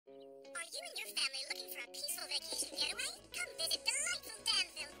you and your family looking for a peaceful vacation getaway? Come visit delightful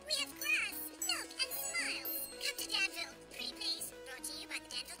Danville. We have grass, milk, and smiles. Come to Danville. Pretty please. Brought to you by the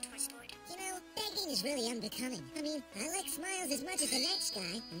Danville Tourist Board. You know, begging is really unbecoming. I mean, I like smiles as much as the next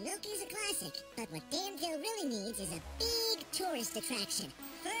guy. Milk is a classic. But what Danville really needs is a big tourist attraction.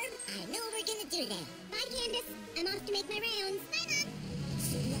 Ferb, I know we're gonna do that. Bye, Candace. I'm off to make my rounds. Bye, Mom.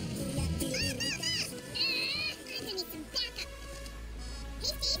 I'm gonna need some backup.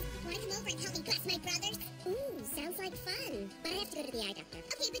 Hey, Steve, wanna come over and help me bless my brothers? Ooh, sounds like fun. But I have to go to the eye doctor.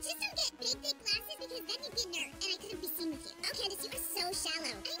 Okay, but just don't get big, big glasses because then you'd be a nerd and I couldn't be seen with you. Oh, Candace, you are so shallow.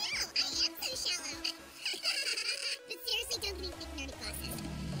 I know, I am so shallow. But seriously, don't give me big nerdy glasses.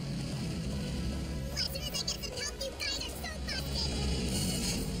 Well, as soon as I get some help, you guys are so busted.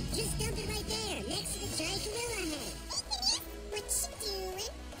 Just dump it right there, next to the giant gorilla head. Hey, Phineas, what you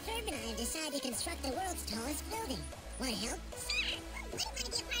doing? Ferb and I have decided to construct the world's tallest building. Want to help? Sure. Wouldn't want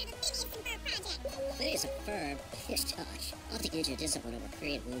to be a part of the Phineas and Ferb project. Phineas and Ferb? Gosh, I'll take your discipline over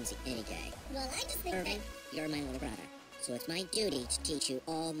creative whimsy any day. Well, I just think Irving, you're my little brother, so it's my duty to teach you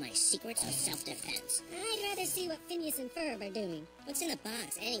all my secrets of self-defense. I'd rather see what Phineas and Ferb are doing. What's in the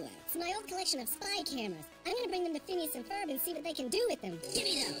box, anyway? It's my old collection of spy cameras. I'm gonna bring them to Phineas and Ferb and see what they can do with them. Give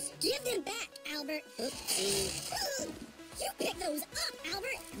me those! Give them back, Albert! Oopsie. Ooh, you pick those up,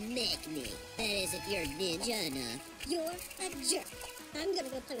 Albert! Make me. That is if you're ninja enough. You're a jerk. I'm gonna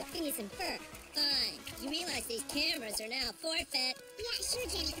go play with Phineas and Ferb. Fine. You realize these cameras are now forfeit. Yeah, sure,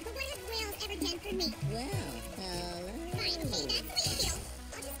 Jenny, but what have whales ever done for me? Well, hello. Fine, okay, that's the way you feel.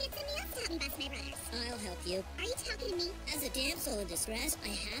 I'll just get somebody else to help me bust my brothers. I'll help you. Are you talking to me? As a damsel in distress, I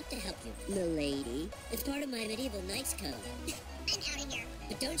have to help you, milady. It's part of my medieval knight's code. I'm out of here.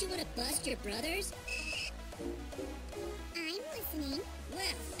 But don't you want to bust your brothers? I'm listening.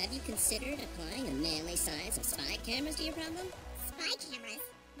 Well, have you considered applying the manly science of spy cameras to your problem? Spy cameras?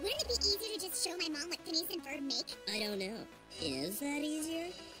 Wouldn't it be easier to just show my mom what Phineas and Ferb make? I don't know. Is that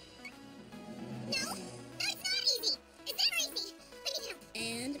easier? No, it's not easy. It's never easy. I need help.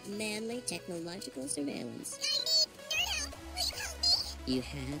 And manly technological surveillance. I need nerd help. Will you help me? You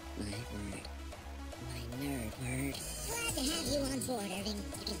have my word. My nerd word. Glad to have you on board, Irving.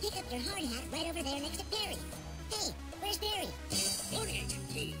 You can pick up your hard hat right over there next to Perry. Hey, where's Perry? Morning, Agent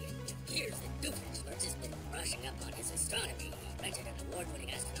P. Here's the Doof expert has been brushing up on his astronomy. He rented an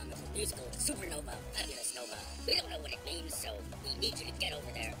award-winning astronomical musical, Supernova, Fabulous Nova. We don't know what it means, so we need you to get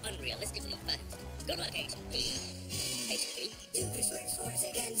over there unrealistically fast. Good luck, Agent P. Agent P. Doofus works force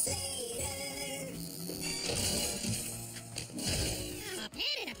against later. Oh,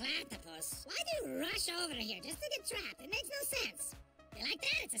 Penny the platypus. Why do you rush over here just to get trapped? It makes no sense. You like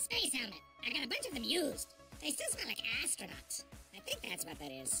that? It's a space helmet. I got a bunch of them used. They still smell like astronauts. I think that's what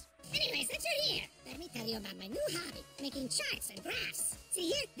that is. Anyways, since you're here, let me tell you about my new hobby, making charts and graphs.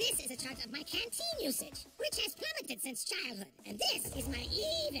 See here, this is a chart of my canteen usage, which has plummeted since childhood. And this is my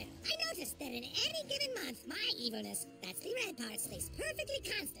evil. I noticed that in any given month, my evilness, that's the red part, stays perfectly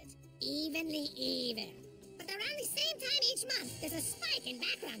constant. Evenly evil. But around the same time each month, there's a spike in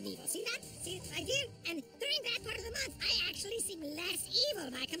background evil. See that? See it right here? And during that part of the month, I actually seem less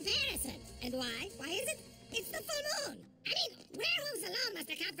evil by comparison. And why? Why is it? It's the full moon. I mean, werewolves alone must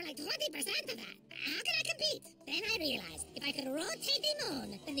account for like 20% of that. How can I compete? Then I realized if I could rotate the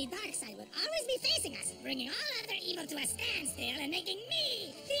moon, then the dark side would always be facing us, bringing all other evil to a standstill and making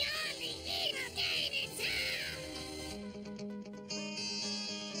me the only evil game in town.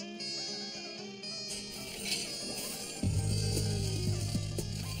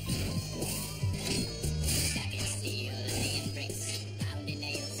 Stacking steel, laying bricks, pounding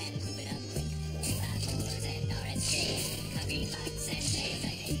nails and moving up quick. Flowers and orange chains, concrete locks and nails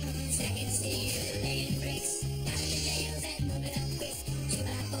ahead. Stacking steel, laying bricks, pounding nails and moving up quick.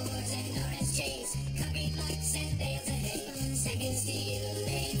 2x4s and orange chains, concrete locks and nails ahead. Stacking steel,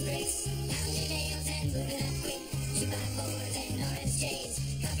 laying bricks, pounding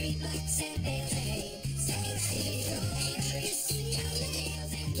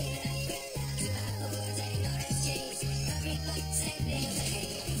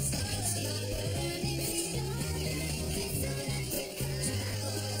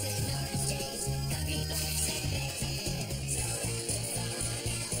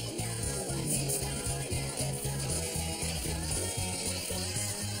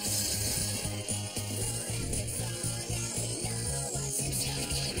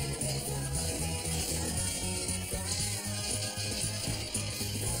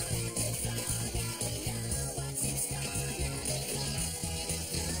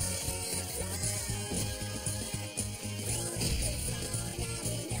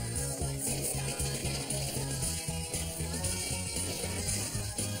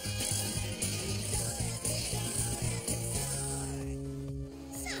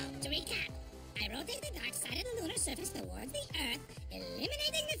surface towards the Earth,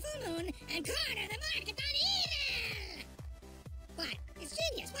 eliminating the full moon, and corner the market on evil! What? It's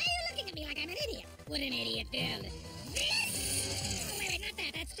genius. Why are you looking at me like I'm an idiot? Would an idiot build this? Oh, wait, not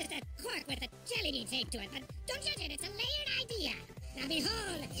that. That's just a cork with a jelly bean taped to it. But don't judge it. It's a layered idea. Now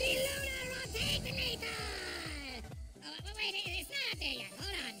behold, the lunar rotatorator! Oh, wait, it's not up there yet.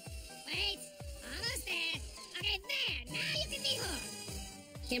 Hold on. Wait. Almost there. Okay, there. Now you can behold.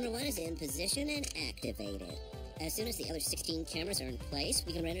 Camera 1 is in position and activated. As soon as the other 16 cameras are in place,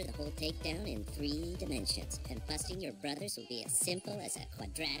 we can render the whole takedown in 3 dimensions. And busting your brothers will be as simple as a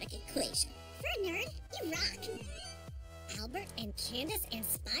quadratic equation. For a nerd, you rock. Albert and Candace and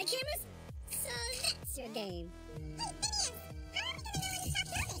spy cameras? So that's your game. Hey, Phineas! How are we gonna know when to stop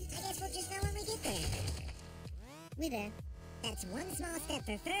filming? I guess we'll just know when we get there. We're there. That's one small step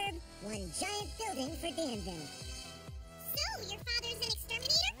for Ferb, one giant building for Danville. So, your father's an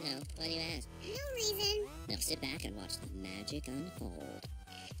exterminator? No, why do you ask? No reason. Now sit back and watch the magic unfold.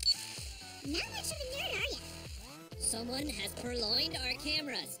 Not much of a nerd, are you? Someone has purloined our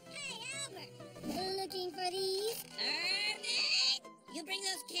cameras. Hey, Albert! Looking for these? Ernest! You bring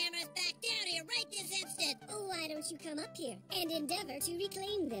those cameras back down here right this instant! Why don't you come up here and endeavor to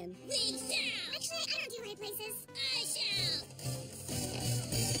reclaim them? We shall! Actually, I don't do high places. I shall!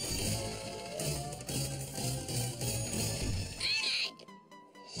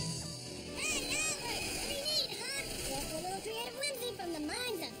 Just a little creative whimsy from the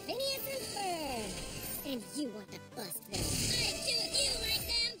minds of Phineas and Ferb. And you want to bust them. I do you like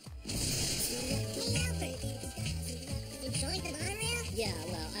them? Hey, Albert. You joined the monorail? Yeah,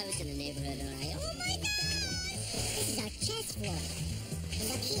 well, I was in the neighborhood and oh my god! This is our chess floor.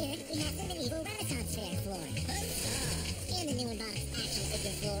 And up here, we have the medieval Renaissance fair floor. And the new and box action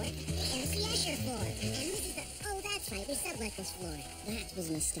figure floor. The MC Escher floor. And this is the, oh, that's right, we sublet this floor. That was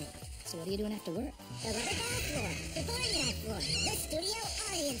a mistake. So what are you doing after work? The rubber ball floor, the boarding floor, the studio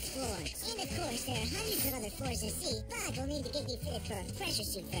audience floor. And of course, there are hundreds of other floors to see, but we'll need to get you fitted for a pressure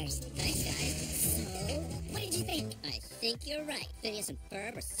suit first. Thanks, guys. So, what did you think? I think you're right. Phineas and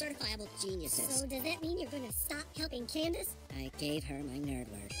Ferb are certifiable geniuses. So does that mean you're gonna stop helping Candace? I gave her my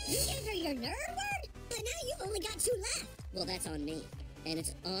nerd word. You gave her your nerd word? But now you've only got 2 left. Well, that's on me. And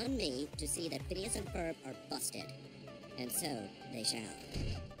it's on me to see that Phineas and Ferb are busted. And so, they shall.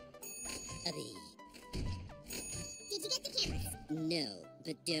 Abby. Did you get the cameras? No,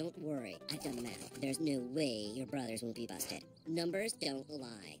 but don't worry. I've done the math. There's no way your brothers will be busted. Numbers don't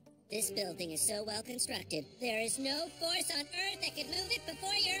lie. This building is so well constructed, there is no force on Earth that can move it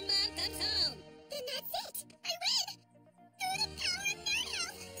before your mom comes home. Then that's it. I win. Through the power of nerd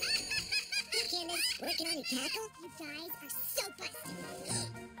health. Hey, Candace, working on your tackle? You guys are so busted.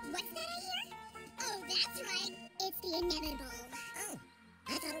 What's that I hear? Oh, that's right. It's the inevitable. Oh, I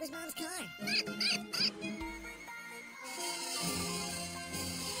thought it was Mom's car.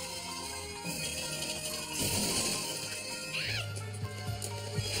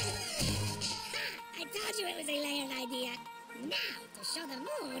 I told you it was a layered idea. Now, to show the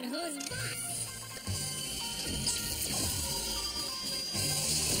moon who's boss.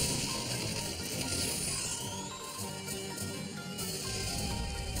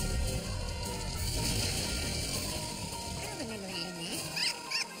 I don't remember adding that.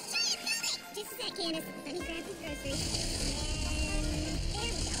 Just a sec, Candace. Let me grab some groceries. And there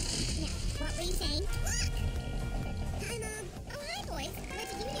we go. Now, what were you saying? Look! Hi, Mom. Oh, hi, boys. What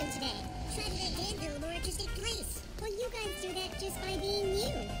did you do today? Try to make Danville a more interesting place. Well, you guys do that just by being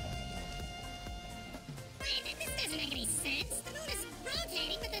you. Wait, this doesn't make any sense. The moon is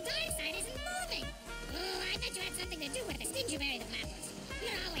rotating, but the dark side isn't moving. Oh, I bet you had something to do with this, didn't you, Barry the Platypus?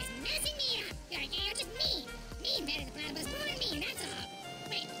 You're always messing me up. You're just mean. Mean, Barry the Platypus. More than mean, that's all.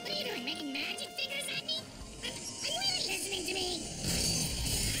 Wait, what are you doing? Making magic fingers at me? Are you even listening to me?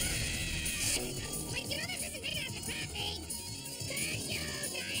 Wait, you know this isn't big enough to trap me. Curse you,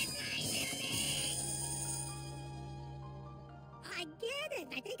 giant flying building! I get it.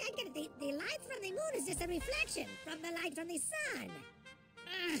 I think I get it. The light from the moon is just a reflection from the light from the sun.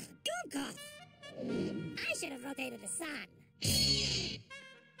 Gookoff. I should have rotated the sun.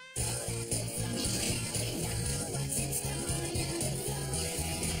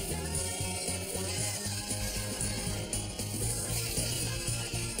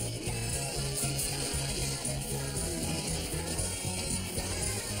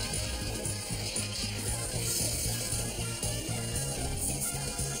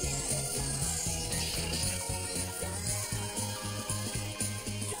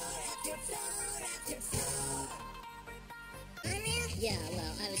 Yeah,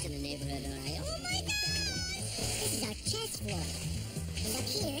 well, I was in the neighborhood and oh my god! This is our chess floor. And And up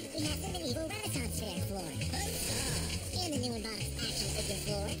here, we have the medieval Renaissance fair floor. And the new in-box action figure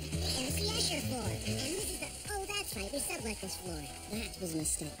floor. The MC Escher floor. And this is the oh that's right, we sublet this floor. That was a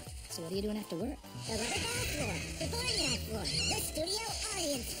mistake. So what are you doing after work? The rubber ball floor, the boarding act floor, the studio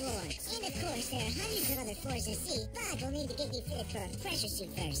audience floor. And of course, there are hundreds of other floors to see, but we'll need to get you fitted for a pressure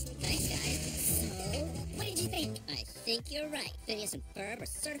suit first. Thanks, guys. So, what did you think? I think you're right. Phineas and Ferb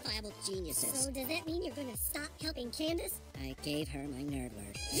are certifiable geniuses. So does that mean you're gonna stop helping Candace? I gave her my nerd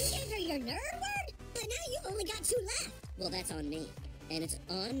word. You gave her your nerd word? But now you only got 2 left. Well, that's on me. And it's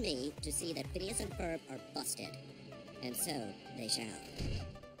on me to see that Phineas and Ferb are busted. And so they shall.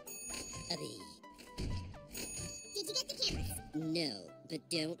 Did you get the cameras? No, but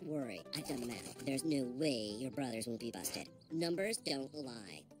don't worry. I've done the math. There's no way your brothers won't be busted. Numbers don't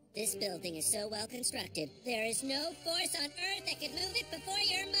lie. This building is so well constructed, there is no force on Earth that can move it before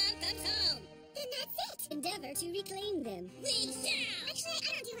your mom comes home. Then that's it. Endeavor to reclaim them. We shall! Actually,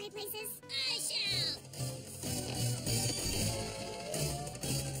 I don't do high places. I shall!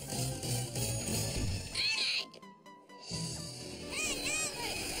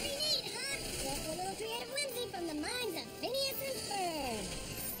 From the minds of Phineas and Ferb.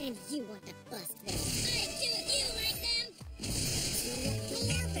 And you want to bust them. I do if you like them!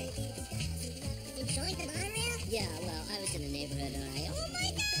 You joined the monorail? Yeah, well, I was in the neighborhood and oh my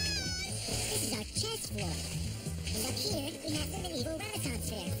gosh! This is our chess floor. And up here, we have the medieval Renaissance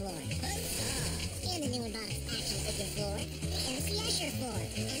fair floor. And the new in-box action figure floor. The MC Escher floor.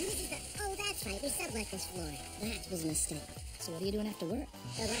 And this is the oh that's right, we sublet this floor. That was a mistake. So what are you doing after work?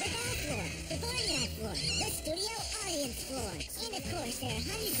 The rubber ball floor, the boarding act floor, the studio audience floor. And of course, there are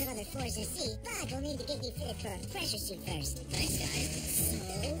hundreds of other floors to see, but we'll need to get you fitted for a pressure suit first. Thanks, guys.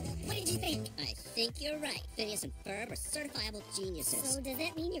 So, what did you think? I think you're right. Phineas and Ferb are certifiable geniuses. So does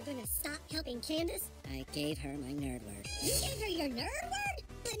that mean you're gonna stop helping Candace? I gave her my nerd word. You gave her your nerd word?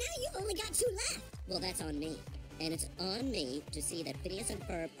 But now you only got 2 left. Well, that's on me. And it's on me to see that Phineas and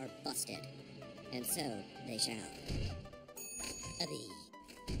Ferb are busted. And so they shall.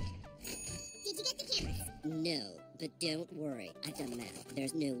 Did you get the cameras? No, but don't worry. I've done the math.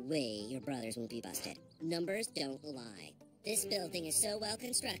 There's no way your brothers won't be busted. Numbers don't lie. This building is so well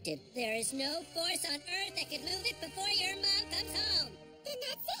constructed, there is no force on Earth that can move it before your mom comes home. Then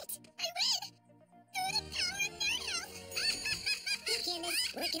that's it. I win. Through the power of nerd health. Hey, Candace,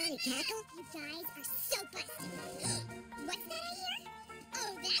 working on your tackle? You guys are so busted. What's that I hear?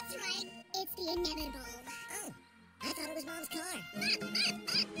 Oh, that's right. It's the inevitable. Oh, I thought it was Mom's car.